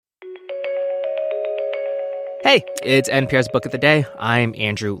Hey, it's NPR's Book of the Day. I'm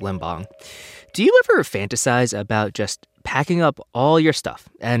Andrew Limbong. Do you ever fantasize about just packing up all your stuff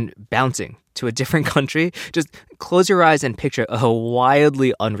and bouncing to a different country? Just close your eyes and picture a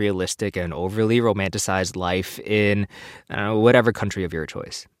wildly unrealistic and overly romanticized life in whatever country of your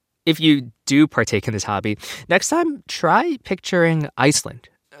choice. If you do partake in this hobby, next time try picturing Iceland.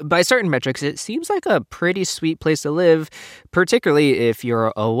 By certain metrics, it seems like a pretty sweet place to live, particularly if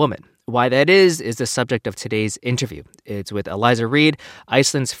you're a woman. Why that is the subject of today's interview. It's with Eliza Reid,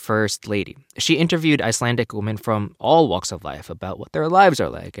 Iceland's First Lady. She interviewed Icelandic women from all walks of life about what their lives are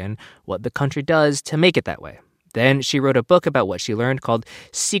like and what the country does to make it that way. Then she wrote a book about what she learned called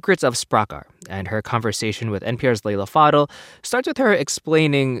Secrets of Språkar, and her conversation with NPR's Leila Fadel starts with her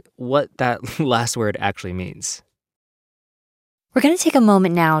explaining what that last word actually means. We're going to take a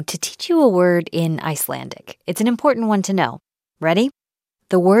moment now to teach you a word in Icelandic. It's an important one to know. Ready?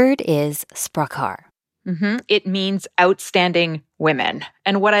 The word is språkar. It means outstanding women.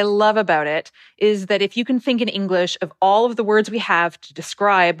 And what I love about it is that if you can think in English of all of the words we have to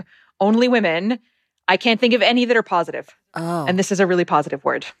describe only women, I can't think of any that are positive. Oh. And this is a really positive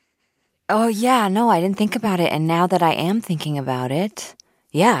word. Oh, yeah. No, I didn't think about it. And now that I am thinking about it,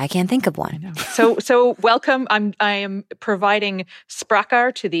 yeah, I can't think of one. So welcome. I am providing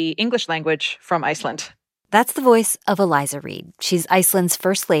språkar to the English language from Iceland. That's the voice of Eliza Reid. She's Iceland's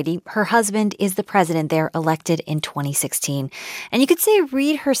First Lady. Her husband is the president there, elected in 2016. And you could say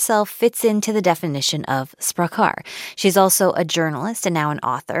Reid herself fits into the definition of språkar. She's also a journalist and now an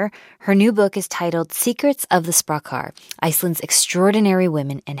author. Her new book is titled Secrets of the Språkar, Iceland's Extraordinary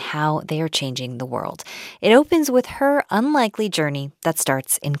Women and How They Are Changing the World. It opens with her unlikely journey that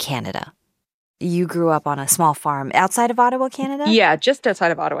starts in Canada. You grew up on a small farm outside of Ottawa, Canada? Yeah, just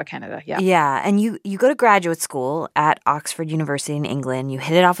outside of Ottawa, Canada, yeah. Yeah, and you go to graduate school at Oxford University in England. You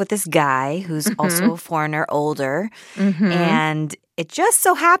hit it off with this guy who's also a foreigner, older, and it just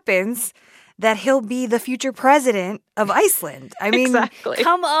so happens that he'll be the future president of Iceland. I mean, exactly.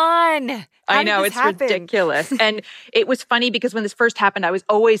 Come on! I know, it's ridiculous. And it was funny because when this first happened, I was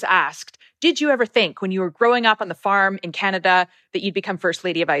always asked, did you ever think when you were growing up on the farm in Canada that you'd become First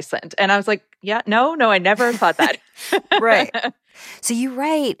Lady of Iceland? And I was like, yeah, no, I never thought that. Right. So you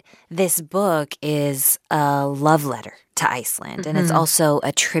write this book is a love letter to Iceland, and it's also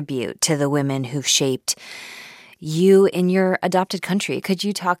a tribute to the women who've shaped you in your adopted country. Could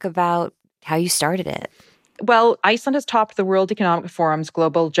you talk about how you started it? Well, Iceland has topped the World Economic Forum's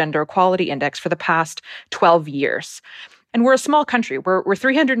Global Gender Equality Index for the past 12 years. And we're a small country. We're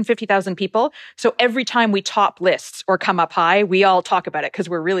 350,000 people. So every time we top lists or come up high, we all talk about it because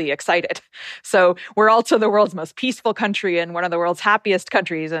we're really excited. So we're also the world's most peaceful country and one of the world's happiest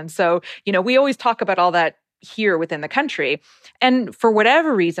countries. And so, we always talk about all that here within the country. And for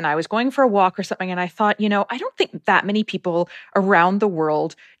whatever reason, I was going for a walk or something, and I thought, I don't think that many people around the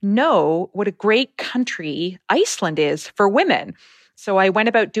world know what a great country Iceland is for women. So I went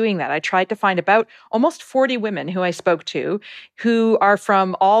about doing that. I tried to find about almost 40 women who I spoke to who are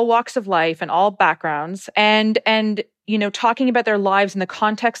from all walks of life and all backgrounds and talking about their lives in the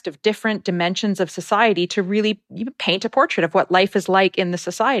context of different dimensions of society to really paint a portrait of what life is like in the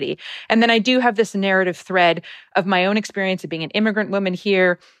society. And then I do have this narrative thread of my own experience of being an immigrant woman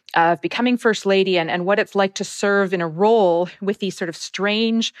here, of becoming First Lady and what it's like to serve in a role with these sort of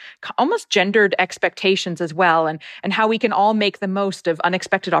strange, almost gendered expectations as well, and how we can all make the most of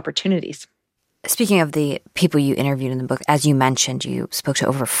unexpected opportunities. Speaking of the people you interviewed in the book, as you mentioned, you spoke to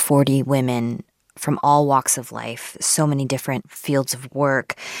over 40 women from all walks of life, so many different fields of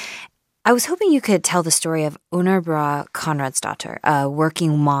work. I was hoping you could tell the story of Unnur Brá Konrádsdóttir, a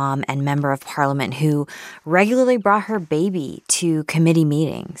working mom and member of parliament who regularly brought her baby to committee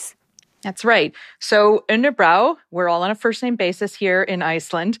meetings. That's right. So Unnur Brá, we're all on a first-name basis here in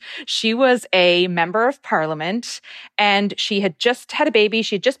Iceland. She was a member of parliament, and she had just had a baby.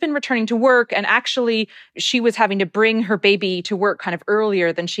 She had just been returning to work, and actually she was having to bring her baby to work kind of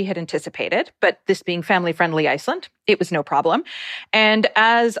earlier than she had anticipated. But this being family-friendly Iceland, it was no problem. And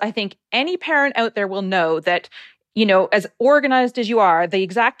as I think any parent out there will know that, as organized as you are, the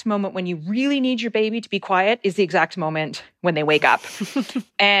exact moment when you really need your baby to be quiet is the exact moment when they wake up.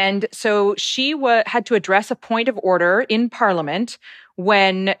 And so she had to address a point of order in Parliament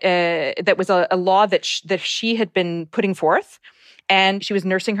when that was a law that she had been putting forth. And she was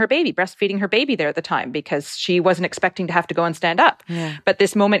nursing her baby, breastfeeding her baby there at the time because she wasn't expecting to have to go and stand up. Yeah. But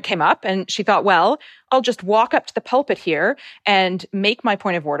this moment came up and she thought, well, I'll just walk up to the pulpit here and make my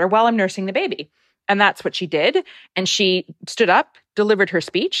point of order while I'm nursing the baby. And that's what she did. And she stood up, delivered her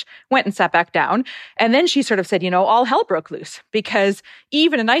speech, went and sat back down. And then she sort of said, all hell broke loose because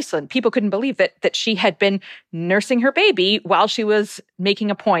even in Iceland, people couldn't believe that she had been nursing her baby while she was making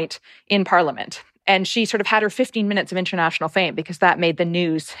a point in parliament. And she sort of had her 15 minutes of international fame because that made the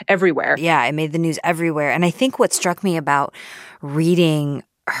news everywhere. Yeah, it made the news everywhere. And I think what struck me about reading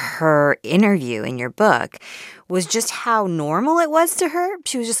her interview in your book was just how normal it was to her.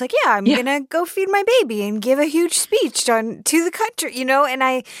 She was just like, I'm going to go feed my baby and give a huge speech to the country,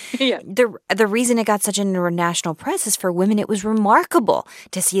 and the reason it got such international press is for women. It was remarkable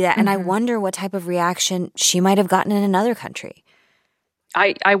to see that. And I wonder what type of reaction she might have gotten in another country.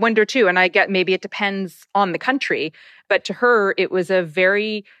 I wonder too. And I get maybe it depends on the country, but to her, it was a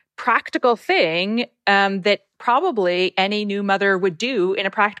very practical thing that probably any new mother would do in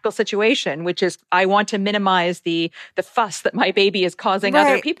a practical situation, which is I want to minimize the fuss that my baby is causing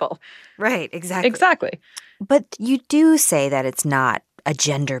other people. Right, exactly. Exactly. But you do say that it's not a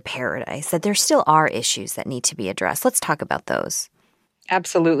gender paradise, that there still are issues that need to be addressed. Let's talk about those.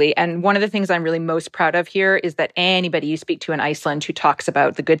 Absolutely. And one of the things I'm really most proud of here is that anybody you speak to in Iceland who talks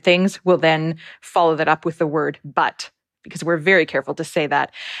about the good things will then follow that up with the word but, because we're very careful to say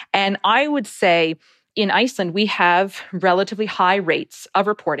that. And I would say in Iceland, we have relatively high rates of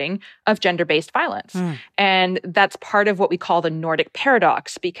reporting of gender-based violence. And that's part of what we call the Nordic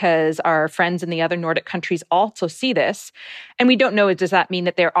paradox, because our friends in the other Nordic countries also see this. And we don't know, does that mean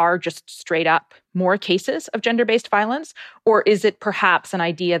that there are just straight up more cases of gender-based violence? Or is it perhaps an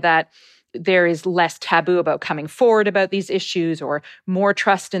idea that there is less taboo about coming forward about these issues, or more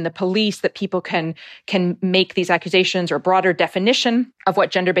trust in the police that people can make these accusations, or broader definition of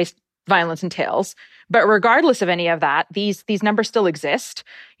what gender-based violence entails? But regardless of any of that, these numbers still exist.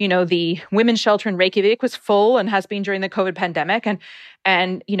 The women's shelter in Reykjavik was full and has been during the COVID pandemic.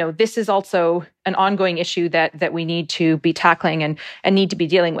 And this is also an ongoing issue that we need to be tackling and need to be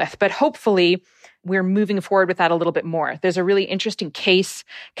dealing with. But hopefully, we're moving forward with that a little bit more. There's a really interesting case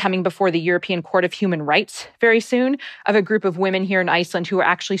coming before the European Court of Human Rights very soon of a group of women here in Iceland who are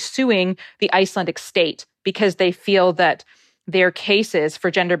actually suing the Icelandic state because they feel that their cases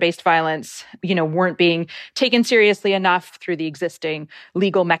for gender-based violence, weren't being taken seriously enough through the existing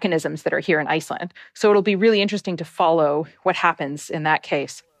legal mechanisms that are here in Iceland. So it'll be really interesting to follow what happens in that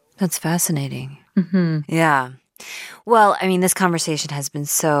case. That's fascinating. Yeah. Well, this conversation has been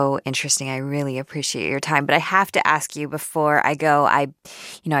so interesting. I really appreciate your time. But I have to ask you before I go, I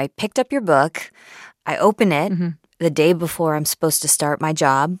picked up your book. I open it the day before I'm supposed to start my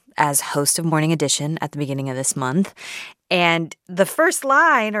job as host of Morning Edition at the beginning of this month. And the first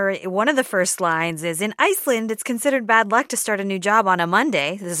line, or one of the first lines, is, in Iceland, it's considered bad luck to start a new job on a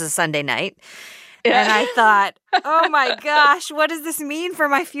Monday. This is a Sunday night. And I thought, oh my gosh, what does this mean for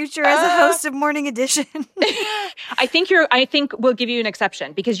my future as a host of Morning Edition? I think we'll give you an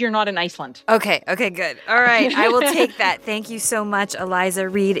exception because you're not in Iceland. Okay, good. All right, I will take that. Thank you so much. Eliza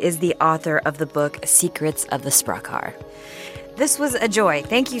Reid is the author of the book Secrets of the Språkar. This was a joy.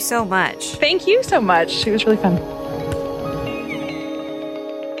 Thank you so much. Thank you so much. It was really fun.